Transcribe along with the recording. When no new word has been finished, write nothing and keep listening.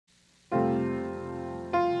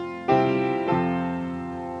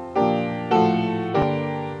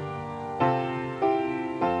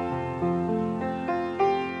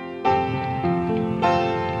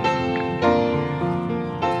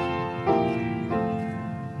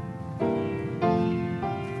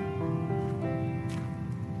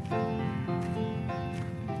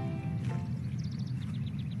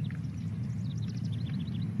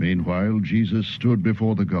Meanwhile, Jesus stood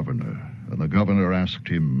before the governor, and the governor asked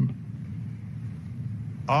him,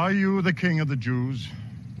 "Are you the king of the Jews?"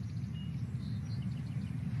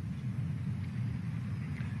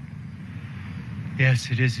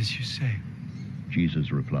 Yes, it is as you say.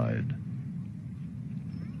 Jesus replied.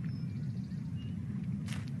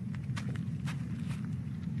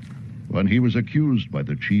 When he was accused by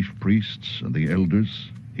the chief priests and the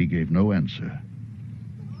elders, he gave no answer.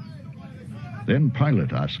 Then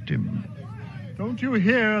Pilate asked him, "Don't you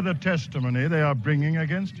hear the testimony they are bringing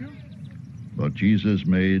against you?" But Jesus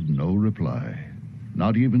made no reply,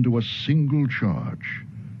 not even to a single charge,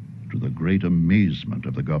 to the great amazement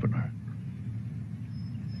of the governor.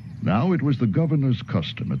 Now it was the governor's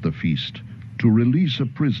custom at the feast to release a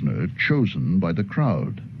prisoner chosen by the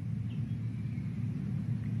crowd.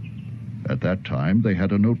 At that time, they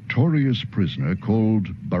had a notorious prisoner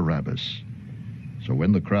called Barabbas. So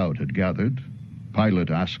when the crowd had gathered,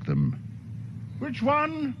 Pilate asked them, "Which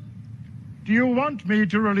one do you want me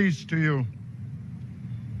to release to you?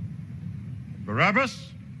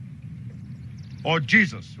 Barabbas or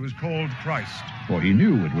Jesus, who is called Christ?" For he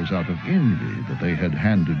knew it was out of envy that they had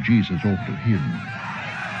handed Jesus over to him.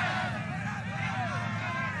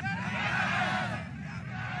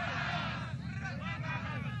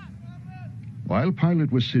 While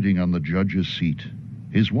Pilate was sitting on the judge's seat,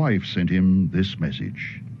 his wife sent him this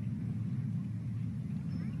message.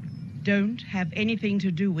 "Don't have anything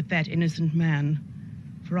to do with that innocent man,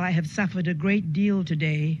 for I have suffered a great deal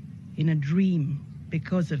today in a dream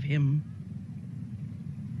because of him."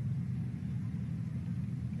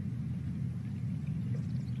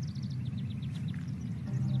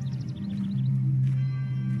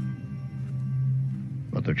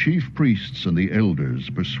 But the chief priests and the elders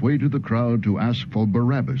persuaded the crowd to ask for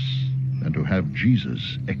Barabbas and to have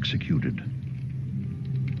Jesus executed.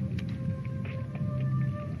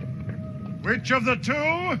 "Which of the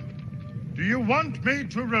two do you want me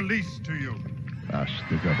to release to you?" asked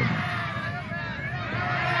the governor.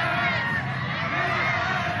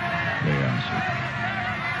 They answered,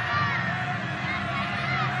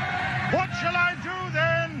 "What shall I do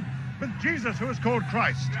then with Jesus, who is called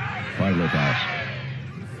Christ?" Pilate asked.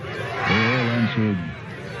 They all answered,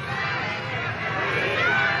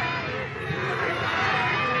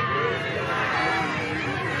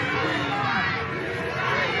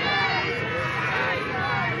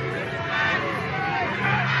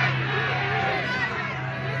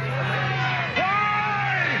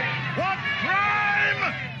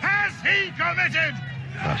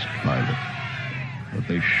 asked Pilate. But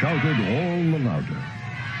they shouted all the louder.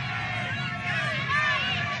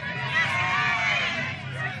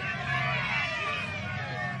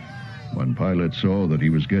 When Pilate saw that he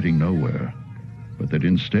was getting nowhere, but that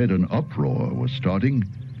instead an uproar was starting,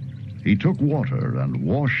 he took water and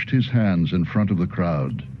washed his hands in front of the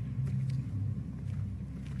crowd.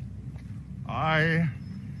 "I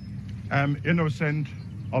am innocent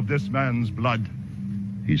of this man's blood,"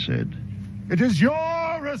 he said. "It is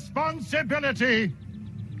your responsibility."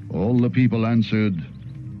 All the people answered,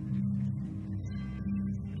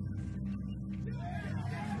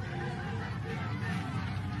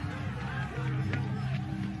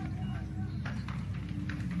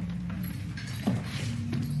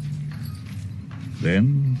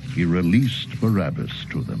 Then he released Barabbas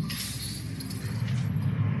to them.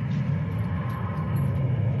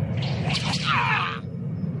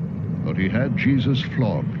 But he had Jesus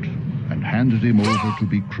flogged and handed him over to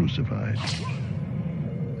be crucified.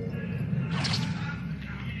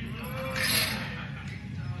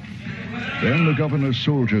 Then the governor's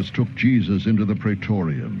soldiers took Jesus into the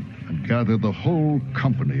praetorium and gathered the whole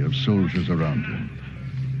company of soldiers around him.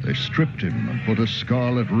 They stripped him and put a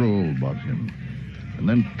scarlet robe on him, and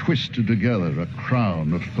then twisted together a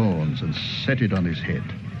crown of thorns and set it on his head.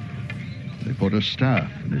 They put a staff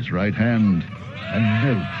in his right hand and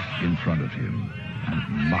knelt in front of him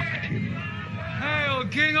and mocked him. "Hail,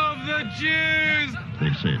 King of the Jews!"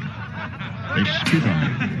 they said. They spit on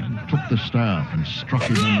him and took the staff and struck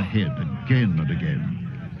him on the head again and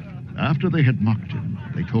again. After they had mocked him,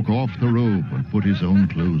 they took off the robe and put his own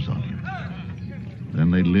clothes on him. Then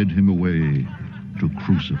they led him away to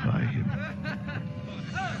crucify him.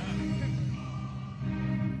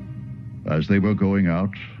 As they were going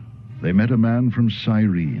out, they met a man from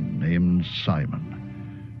Cyrene named Simon,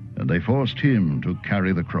 and they forced him to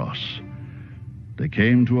carry the cross. They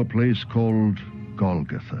came to a place called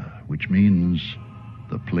Golgotha, which means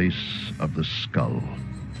the place of the skull.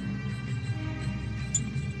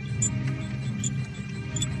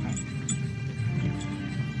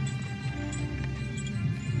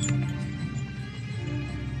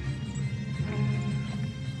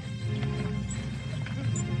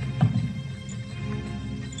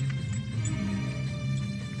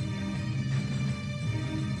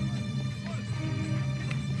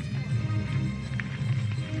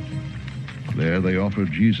 There they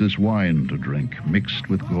offered Jesus wine to drink, mixed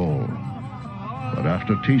with gall. But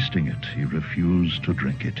after tasting it, he refused to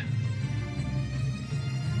drink it.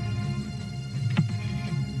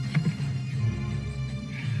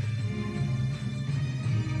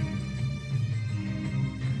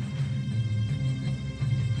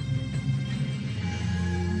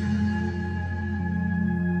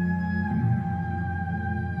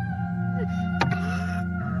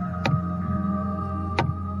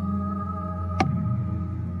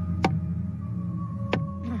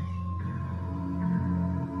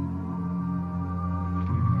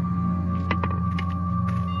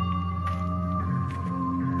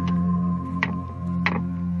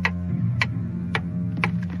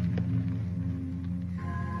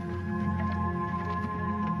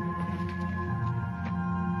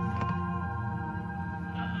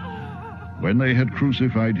 When they had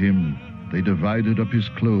crucified him, they divided up his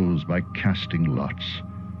clothes by casting lots.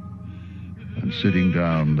 And sitting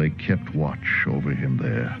down, they kept watch over him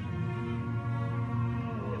there.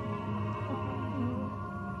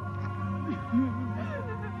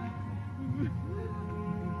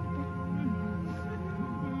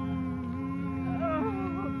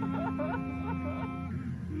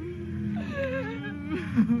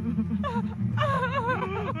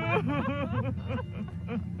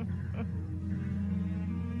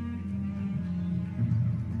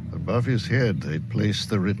 Above his head, they'd placed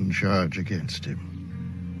the written charge against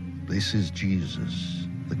him. This is Jesus,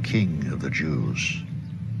 the King of the Jews.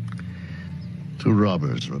 2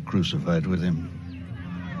 robbers were crucified with him,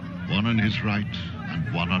 one on his right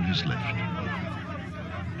and one on his left.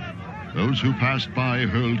 Those who passed by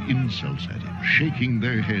hurled insults at him, shaking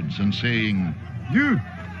their heads and saying, You!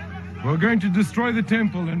 We're going to destroy the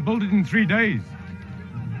temple and build it in 3 days.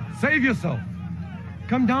 Save yourself.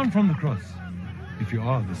 Come down from the cross, if you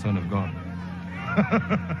are the Son of God.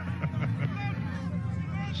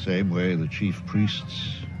 The same way the chief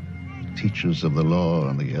priests, teachers of the law,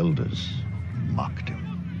 and the elders mocked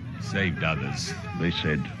him. Saved others. They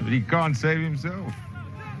said, But he can't save himself.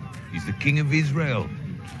 He's the King of Israel.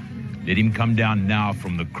 Let him come down now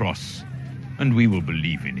from the cross, and we will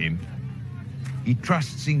believe in him. He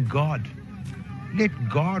trusts in God. Let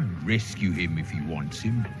God rescue him if he wants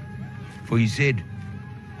him. For he said,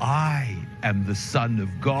 I am the Son of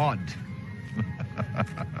God.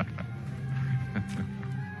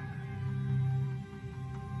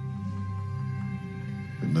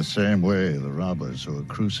 In the same way, the robbers who were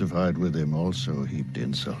crucified with him also heaped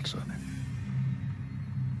insults on him.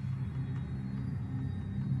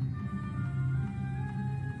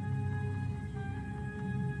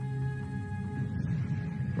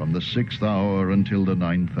 From the 6th hour until the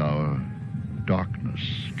 9th hour, darkness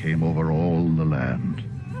came over all the land.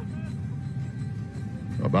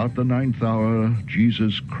 About the 9th hour,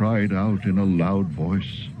 Jesus cried out in a loud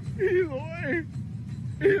voice, Eloi,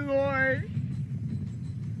 Eloi,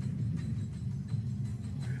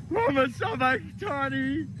 lama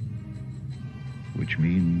sabachthani, which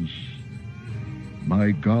means,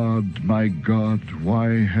 my God,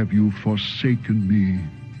 why have you forsaken me?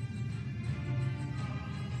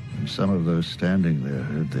 And some of those standing there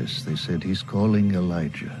heard this. They said, he's calling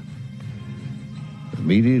Elijah.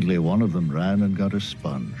 Immediately, one of them ran and got a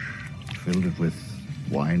sponge, filled it with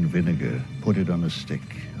wine vinegar, put it on a stick,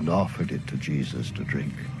 and offered it to Jesus to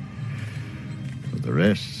drink. But the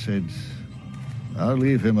rest said, I'll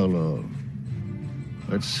leave him alone.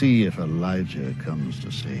 Let's see if Elijah comes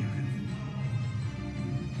to save him.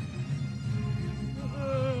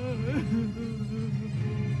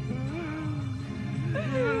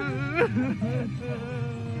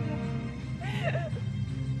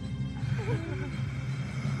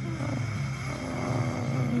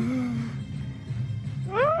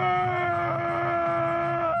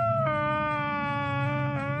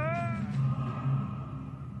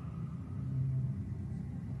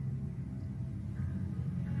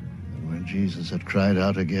 Jesus had cried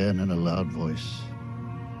out again in a loud voice.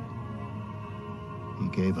 He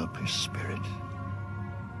gave up his spirit.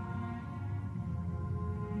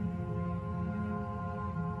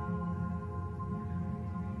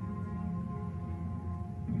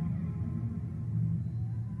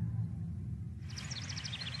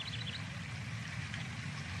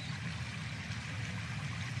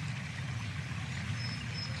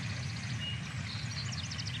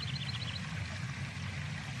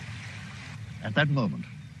 At that moment,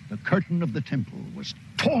 the curtain of the temple was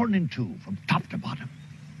torn in two from top to bottom.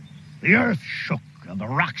 The earth shook and the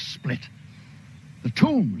rocks split. The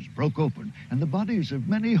tombs broke open, and the bodies of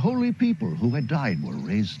many holy people who had died were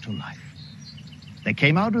raised to life. They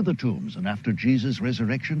came out of the tombs, and after Jesus'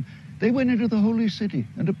 resurrection, They went into the holy city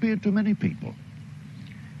and appeared to many people.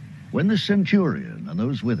 When the centurion and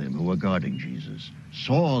those with him who were guarding Jesus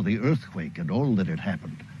saw the earthquake and all that had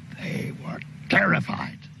happened, they were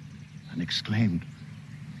terrified and exclaimed,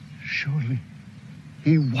 "Surely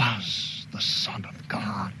he was the Son of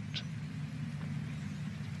God."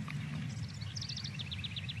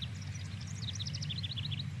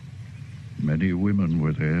 Many women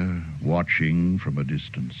were there, watching from a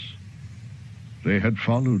distance. They had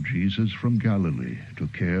followed Jesus from Galilee to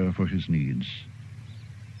care for his needs.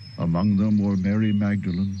 Among them were Mary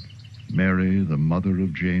Magdalene, Mary, the mother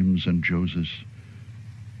of James and Joseph,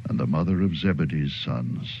 and the mother of Zebedee's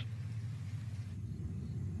sons.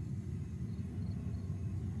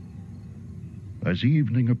 As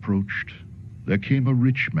evening approached, there came a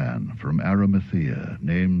rich man from Arimathea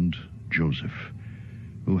named Joseph,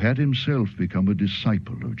 who had himself become a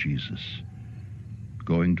disciple of Jesus.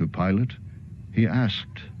 Going to Pilate, he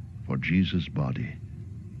asked for Jesus' body,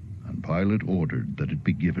 and Pilate ordered that it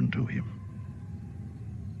be given to him.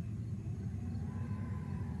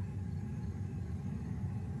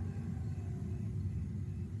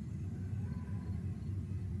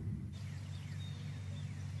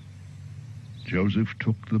 Joseph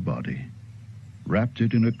took the body, wrapped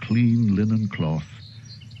it in a clean linen cloth,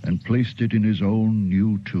 and placed it in his own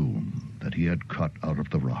new tomb that he had cut out of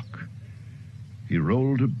the rock. He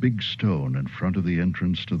rolled a big stone in front of the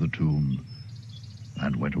entrance to the tomb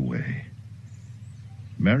and went away.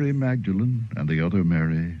 Mary Magdalene and the other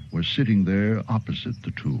Mary were sitting there opposite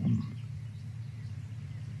the tomb.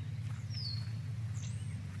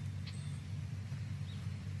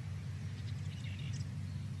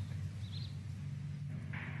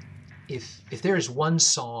 If there is one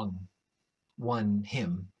song, one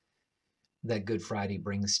hymn that Good Friday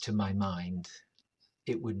brings to my mind,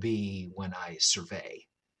 it would be When I Survey.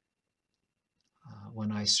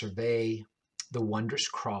 When I survey the wondrous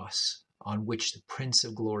cross on which the Prince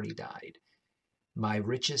of Glory died, my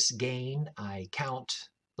richest gain I count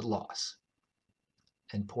but loss,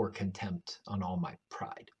 and pour contempt on all my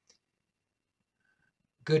pride.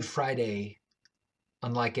 Good Friday,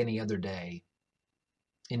 unlike any other day,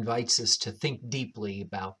 invites us to think deeply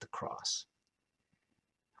about the cross,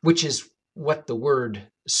 which is what the word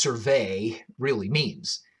survey really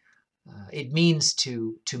means. It means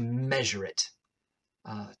to measure it,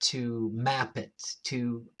 to map it,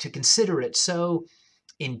 to consider it so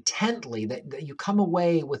intently that you come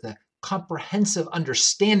away with a comprehensive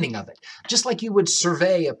understanding of it, just like you would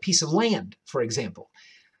survey a piece of land, for example.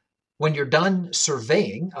 When you're done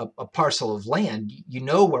surveying a parcel of land, you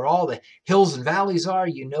know where all the hills and valleys are,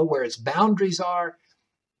 you know where its boundaries are,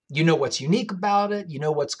 you know what's unique about it, you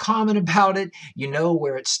know what's common about it, you know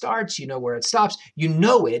where it starts, you know where it stops, you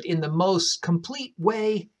know it in the most complete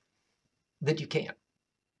way that you can.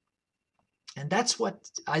 And that's what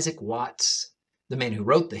Isaac Watts, the man who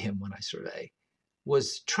wrote the hymn When I Survey,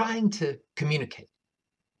 was trying to communicate.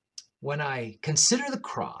 When I consider the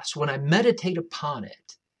cross, when I meditate upon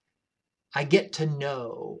it, I get to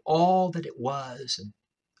know all that it was and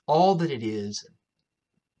all that it is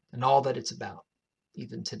and all that it's about,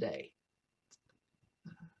 even today.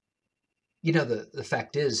 You know, the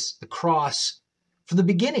fact is, the cross from the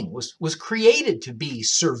beginning was created to be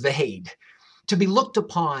surveyed, to be looked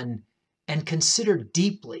upon and considered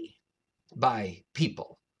deeply by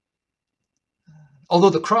people.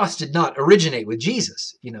 Although the cross did not originate with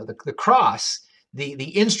Jesus, you know, the cross, the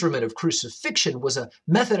instrument of crucifixion, was a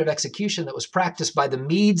method of execution that was practiced by the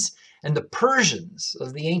Medes and the Persians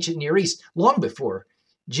of the ancient Near East long before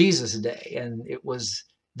Jesus' day. And it was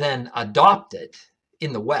then adopted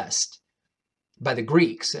in the West by the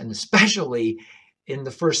Greeks, and especially in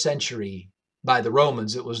the first century by the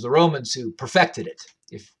Romans. It was the Romans who perfected it,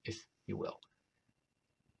 if you will.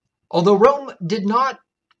 Although Rome did not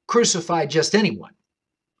crucify just anyone,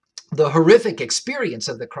 the horrific experience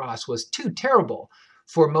of the cross was too terrible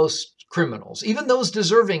for most criminals, even those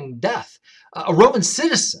deserving death. A Roman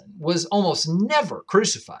citizen was almost never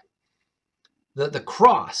crucified. The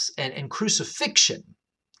cross and crucifixion,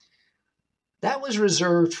 that was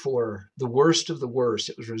reserved for the worst of the worst.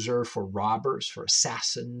 It was reserved for robbers, for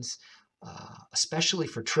assassins, especially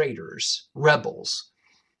for traitors, rebels,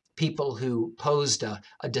 people who posed a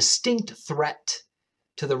distinct threat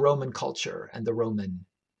to the Roman culture and the Roman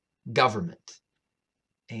government.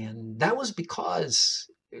 And that was because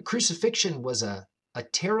crucifixion was a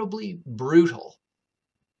terribly brutal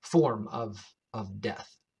form of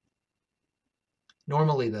death.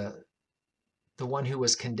 Normally, the one who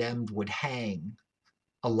was condemned would hang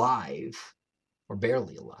alive, or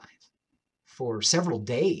barely alive, for several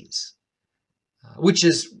days, which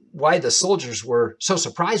is why the soldiers were so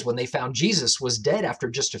surprised when they found Jesus was dead after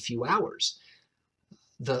just a few hours.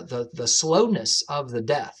 The slowness of the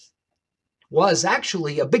death was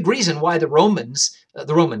actually a big reason why the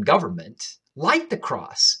Roman government liked the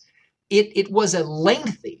cross. It was a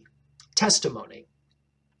lengthy testimony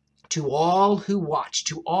to all who watched,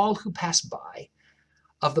 to all who passed by,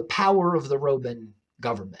 of the power of the Roman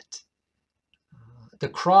government. The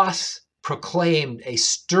cross proclaimed a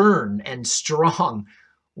stern and strong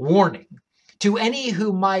warning to any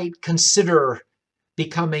who might consider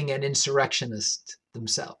becoming an insurrectionist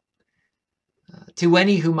themselves, to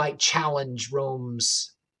any who might challenge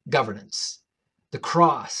Rome's governance. The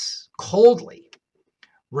cross coldly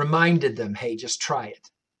reminded them, hey, just try it.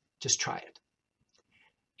 Just try it.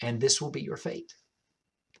 And this will be your fate.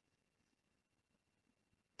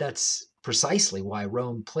 That's precisely why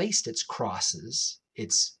Rome placed its crosses,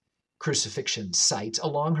 its crucifixion sites,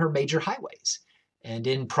 along her major highways and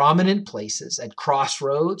in prominent places, at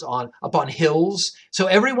crossroads, up on hills, so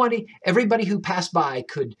everybody who passed by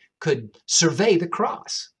could survey the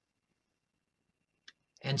cross,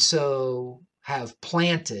 and so have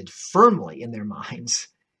planted firmly in their minds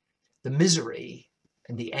the misery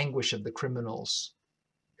and the anguish of the criminals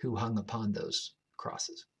who hung upon those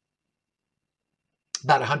crosses.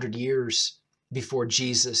 About 100 years before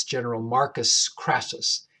Jesus, General Marcus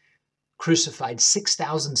Crassus crucified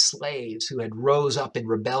 6,000 slaves who had rose up in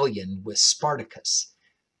rebellion with Spartacus.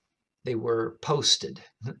 They were posted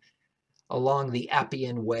along the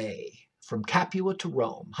Appian Way from Capua to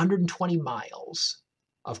Rome, 120 miles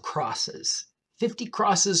of crosses, 50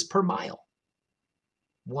 crosses per mile,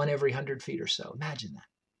 one every 100 feet or so. Imagine that.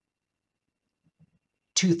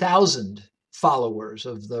 2,000 followers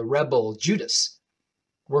of the rebel Judas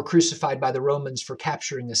were crucified by the Romans for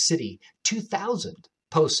capturing a city. 2,000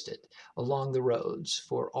 posted along the roads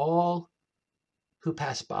for all who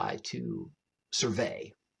passed by to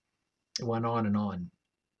survey. It went on and on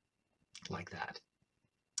like that.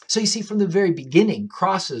 So you see, from the very beginning,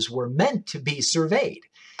 crosses were meant to be surveyed.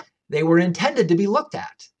 They were intended to be looked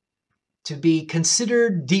at, to be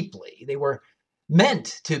considered deeply. They were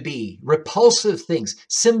meant to be repulsive things,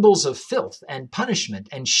 symbols of filth and punishment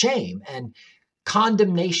and shame and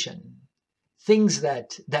condemnation, things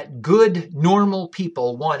that good, normal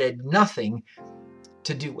people wanted nothing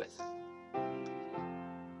to do with.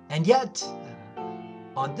 And yet,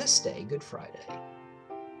 on this day, Good Friday,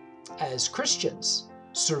 as Christians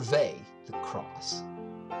survey the cross,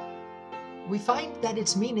 we find that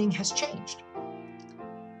its meaning has changed.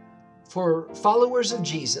 For followers of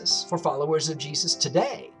Jesus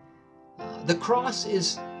today, the cross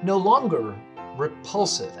is no longer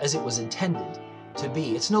repulsive as it was intended to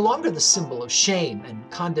be. It's no longer the symbol of shame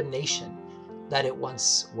and condemnation that it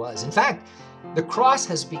once was. In fact, the cross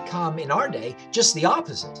has become, in our day, just the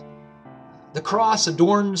opposite. The cross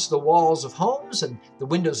adorns the walls of homes and the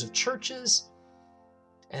windows of churches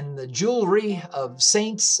and the jewelry of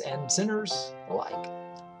saints and sinners alike.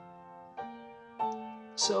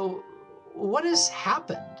 So, what has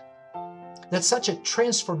happened that such a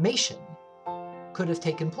transformation could have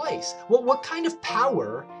taken place? Well, what kind of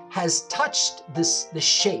power has touched this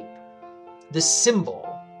shape, this symbol,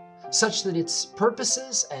 such that its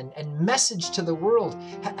purposes and message to the world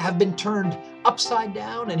have been turned upside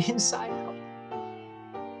down and inside out?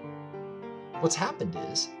 What's happened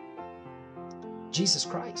is Jesus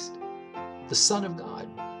Christ, the Son of God,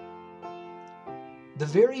 the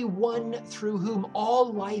very one through whom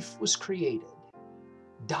all life was created,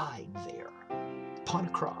 died there upon a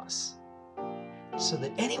cross, so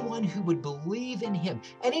that anyone who would believe in him,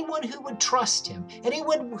 anyone who would trust him,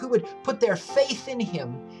 anyone who would put their faith in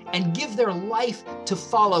him and give their life to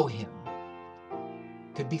follow him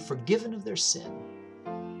could be forgiven of their sin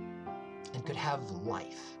and could have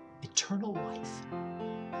life, eternal life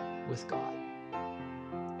with God.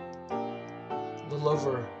 A little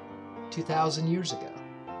over 2,000 years ago,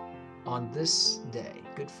 on this day,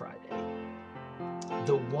 Good Friday,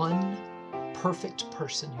 the one perfect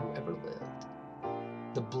person who ever lived,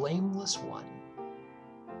 the blameless one,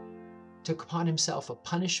 took upon himself a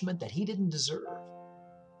punishment that he didn't deserve,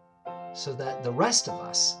 so that the rest of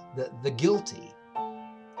us, the guilty,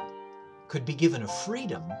 could be given a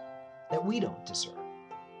freedom that we don't deserve.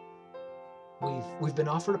 We've been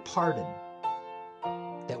offered a pardon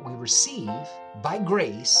that we receive by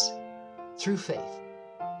grace through faith,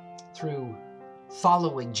 through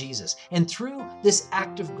following Jesus. And through this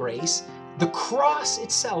act of grace, the cross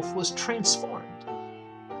itself was transformed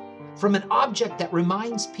from an object that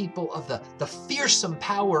reminds people of the fearsome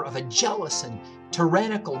power of a jealous and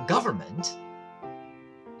tyrannical government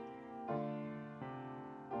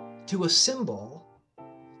to a symbol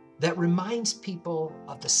that reminds people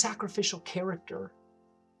of the sacrificial character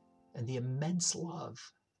and the immense love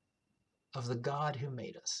of the God who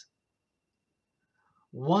made us.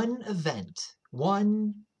 One event,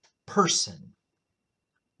 one person,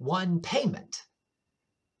 one payment,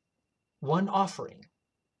 one offering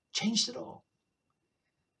changed it all.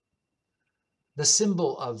 The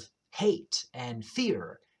symbol of hate and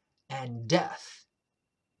fear and death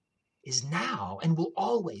is now and will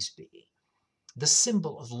always be the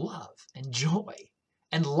symbol of love and joy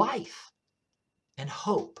and life and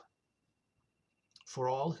hope for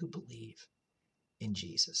all who believe in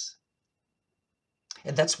Jesus.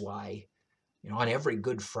 And that's why, on every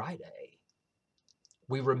Good Friday,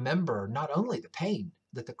 we remember not only the pain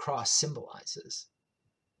that the cross symbolizes,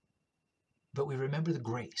 but we remember the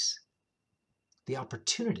grace, the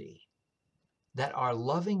opportunity that our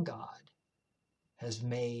loving God has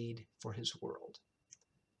made for his world.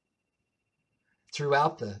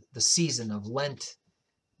 Throughout the season of Lent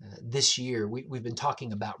this year, we've been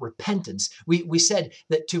talking about repentance. We said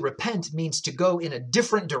that to repent means to go in a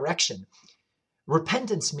different direction.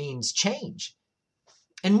 Repentance means change.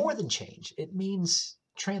 And more than change, it means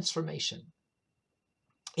transformation.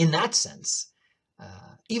 In that sense,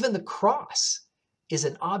 even the cross is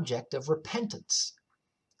an object of repentance,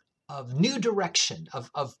 of new direction,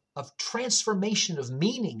 of transformation of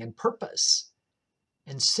meaning and purpose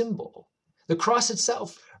and symbol. The cross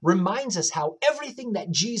itself reminds us how everything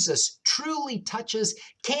that Jesus truly touches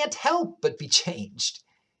can't help but be changed,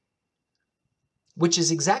 which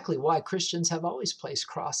is exactly why Christians have always placed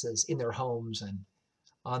crosses in their homes and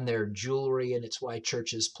on their jewelry, and it's why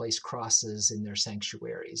churches place crosses in their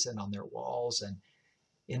sanctuaries and on their walls and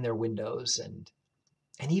in their windows and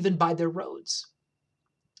even by their roads,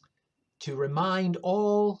 to remind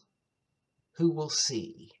all who will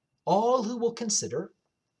see, all who will consider,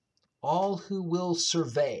 all who will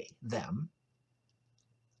survey them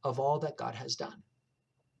of all that God has done.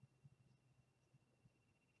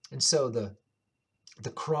 And so the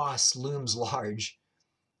cross looms large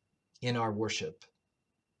in our worship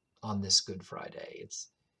on this Good Friday. It's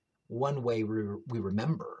one way we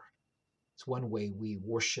remember. It's one way we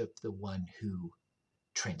worship the one who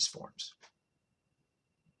transforms.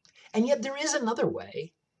 And yet there is another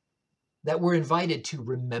way that we're invited to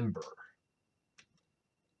remember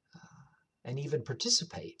and even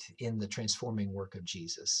participate in the transforming work of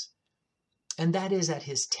Jesus. And that is at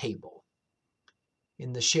his table,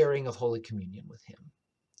 in the sharing of Holy Communion with him.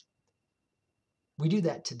 We do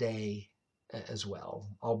that today as well,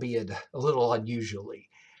 albeit a little unusually.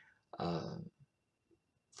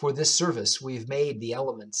 For this service, we've made the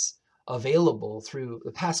elements available through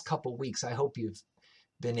the past couple weeks. I hope you've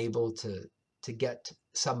been able to get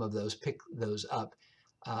some of those, pick those up.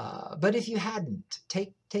 But if you hadn't,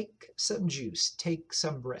 take some juice, take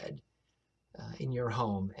some bread in your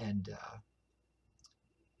home, and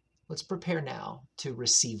let's prepare now to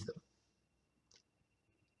receive them.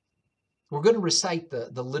 We're going to recite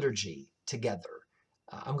the liturgy together.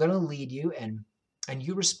 I'm going to lead you, and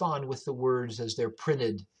you respond with the words as they're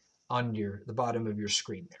printed on the bottom of your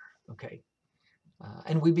screen there, okay?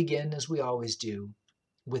 And we begin, as we always do,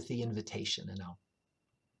 with the invitation, and I'll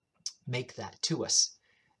make that to us.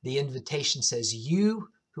 The invitation says, "You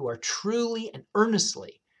who are truly and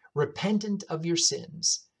earnestly repentant of your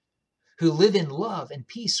sins, who live in love and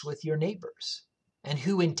peace with your neighbors, and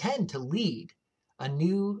who intend to lead a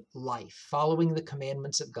new life following the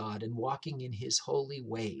commandments of God and walking in his holy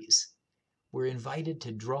ways, we're invited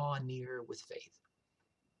to draw near with faith.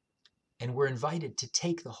 And we're invited to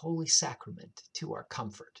take the Holy Sacrament to our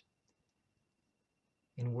comfort.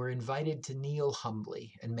 And we're invited to kneel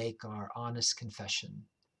humbly and make our honest confession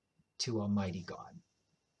to Almighty God."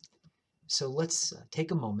 So let's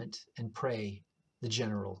take a moment and pray the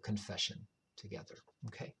general confession together,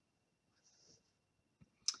 okay?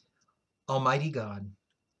 Almighty God,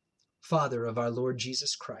 Father of our Lord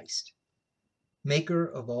Jesus Christ, maker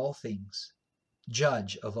of all things,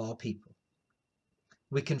 judge of all people,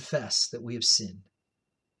 we confess that we have sinned,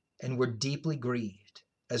 and we're deeply grieved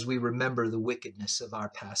as we remember the wickedness of our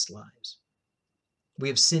past lives. We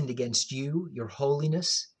have sinned against you, your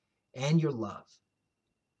holiness, and your love,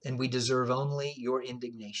 and we deserve only your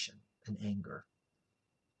indignation and anger.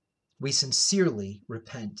 We sincerely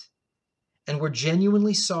repent, and we're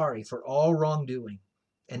genuinely sorry for all wrongdoing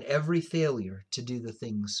and every failure to do the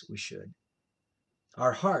things we should.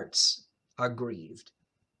 Our hearts are grieved,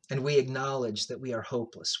 and we acknowledge that we are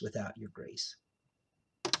hopeless without your grace.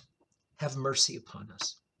 Have mercy upon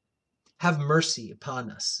us. Have mercy upon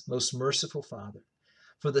us, most merciful Father,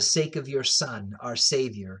 for the sake of your Son, our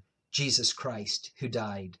Savior, Jesus Christ, who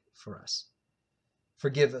died for us.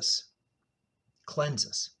 Forgive us, cleanse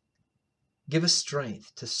us, give us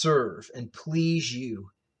strength to serve and please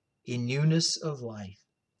you in newness of life,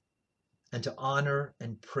 and to honor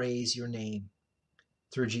and praise your name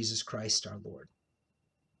through Jesus Christ our Lord.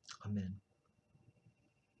 Amen.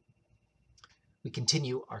 We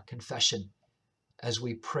continue our confession as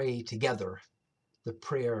we pray together the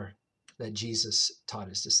prayer that Jesus taught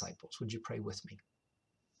his disciples. Would you pray with me?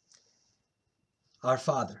 Our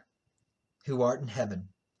Father, who art in heaven,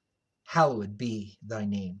 hallowed be thy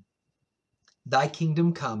name. Thy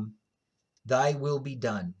kingdom come, thy will be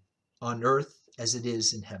done, on earth as it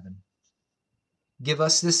is in heaven. Give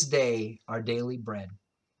us this day our daily bread,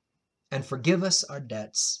 and forgive us our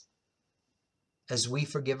debts as we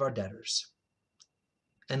forgive our debtors.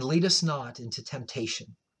 And lead us not into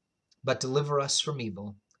temptation, but deliver us from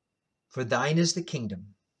evil. For thine is the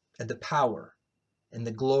kingdom, and the power, and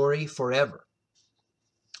the glory forever.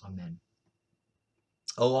 Amen.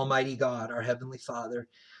 O Almighty God, our Heavenly Father,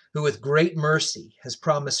 who with great mercy has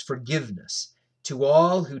promised forgiveness to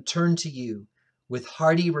all who turn to you with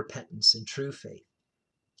hearty repentance and true faith,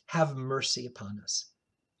 have mercy upon us.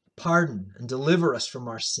 Pardon and deliver us from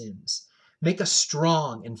our sins. Make us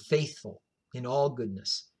strong and faithful in all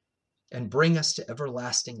goodness, and bring us to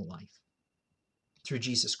everlasting life. Through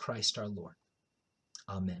Jesus Christ our Lord.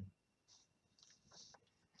 Amen.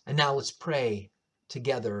 And now let's pray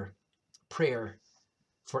together prayer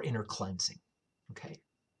for inner cleansing. Okay?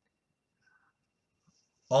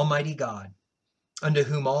 Almighty God, unto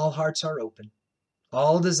whom all hearts are open,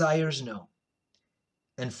 all desires known,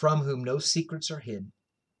 and from whom no secrets are hid,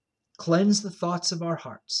 cleanse the thoughts of our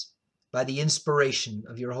hearts by the inspiration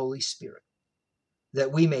of your Holy Spirit,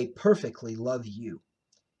 that we may perfectly love you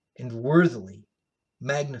and worthily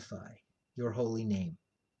magnify your holy name.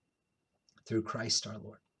 Through Christ our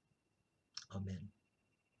Lord. Amen.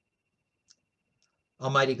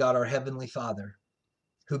 Almighty God, our Heavenly Father,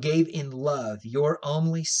 who gave in love your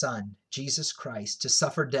only Son, Jesus Christ, to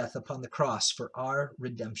suffer death upon the cross for our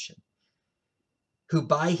redemption, who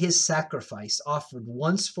by his sacrifice offered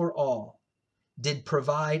once for all did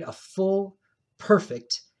provide a full,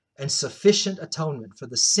 perfect, and sufficient atonement for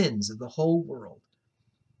the sins of the whole world,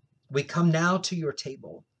 we come now to your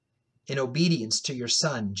table in obedience to your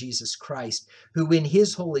Son, Jesus Christ, who in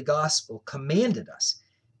his holy gospel commanded us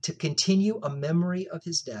to continue a memory of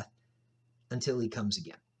his death until he comes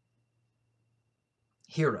again.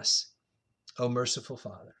 Hear us, O merciful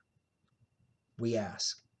Father, we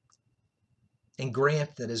ask, and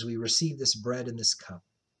grant that as we receive this bread and this cup,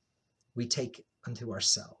 we take unto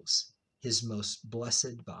ourselves his most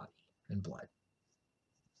blessed body and blood.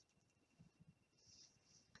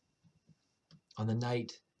 On the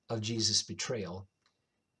night of Jesus' betrayal,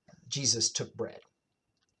 Jesus took bread.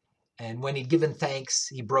 And when he'd given thanks,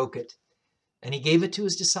 he broke it, and he gave it to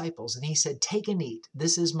his disciples, and he said, "Take and eat.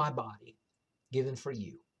 This is my body, given for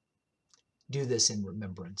you. Do this in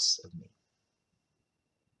remembrance of me."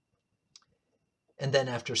 And then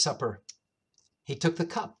after supper, he took the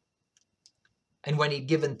cup. And when he'd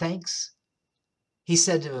given thanks, he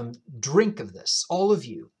said to them, "Drink of this, all of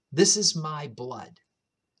you. This is my blood,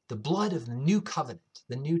 the blood of the new covenant,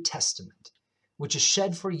 the New Testament, which is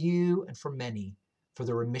shed for you and for many for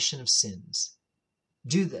the remission of sins.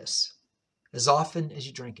 Do this as often as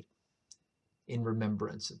you drink it in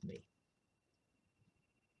remembrance of me."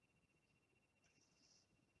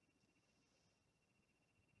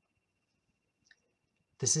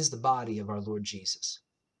 This is the body of our Lord Jesus,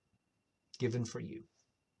 given for you.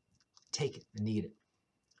 Take it and eat it,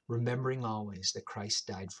 remembering always that Christ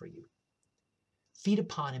died for you. Feed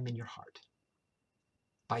upon him in your heart,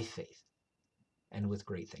 by faith, and with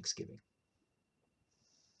great thanksgiving.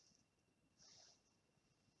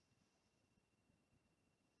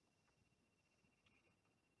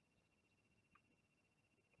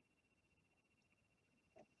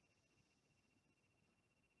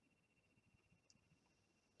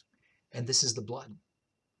 And this is the blood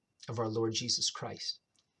of our Lord Jesus Christ,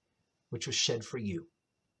 which was shed for you.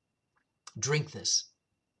 Drink this,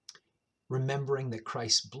 remembering that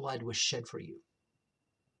Christ's blood was shed for you,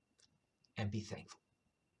 and be thankful.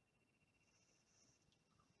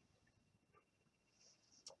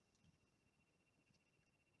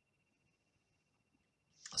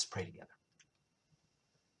 Let's pray together.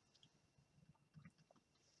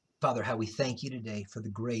 Father, how we thank you today for the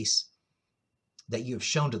grace that you have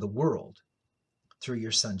shown to the world through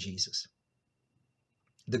your Son, Jesus.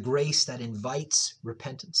 The grace that invites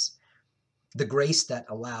repentance, the grace that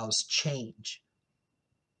allows change,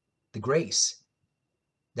 the grace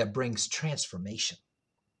that brings transformation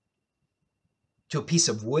to a piece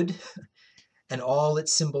of wood and all it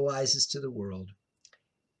symbolizes to the world,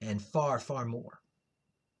 and far, far more.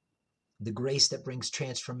 The grace that brings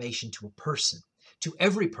transformation to a person, to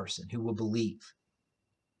every person who will believe,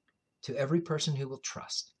 to every person who will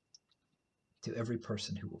trust, to every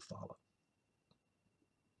person who will follow.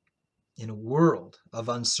 In a world of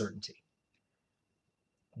uncertainty,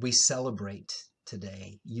 we celebrate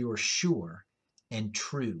today your sure and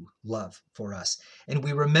true love for us. And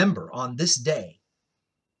we remember on this day,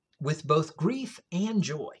 with both grief and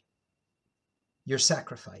joy, your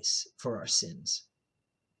sacrifice for our sins.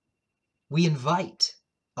 We invite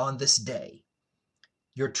on this day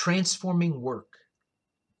your transforming work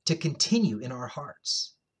to continue in our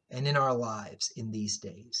hearts and in our lives in these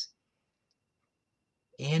days.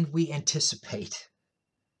 And we anticipate,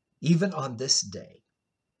 even on this day,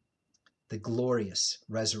 the glorious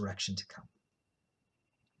resurrection to come.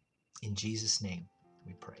 In Jesus' name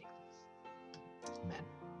we pray. Amen.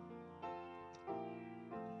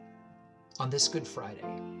 On this Good Friday,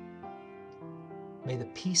 may the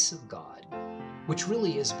peace of God, which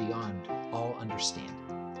really is beyond all understanding,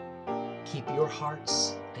 keep your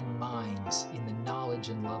hearts and minds in the knowledge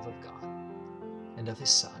and love of God and of His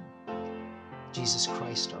Son, Jesus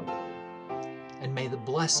Christ our Lord. And may the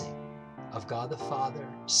blessing of God the Father,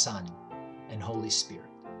 Son, and Holy Spirit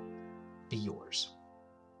be yours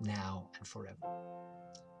now and forever.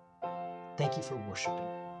 Thank you for worshiping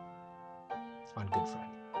on Good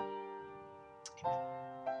Friday.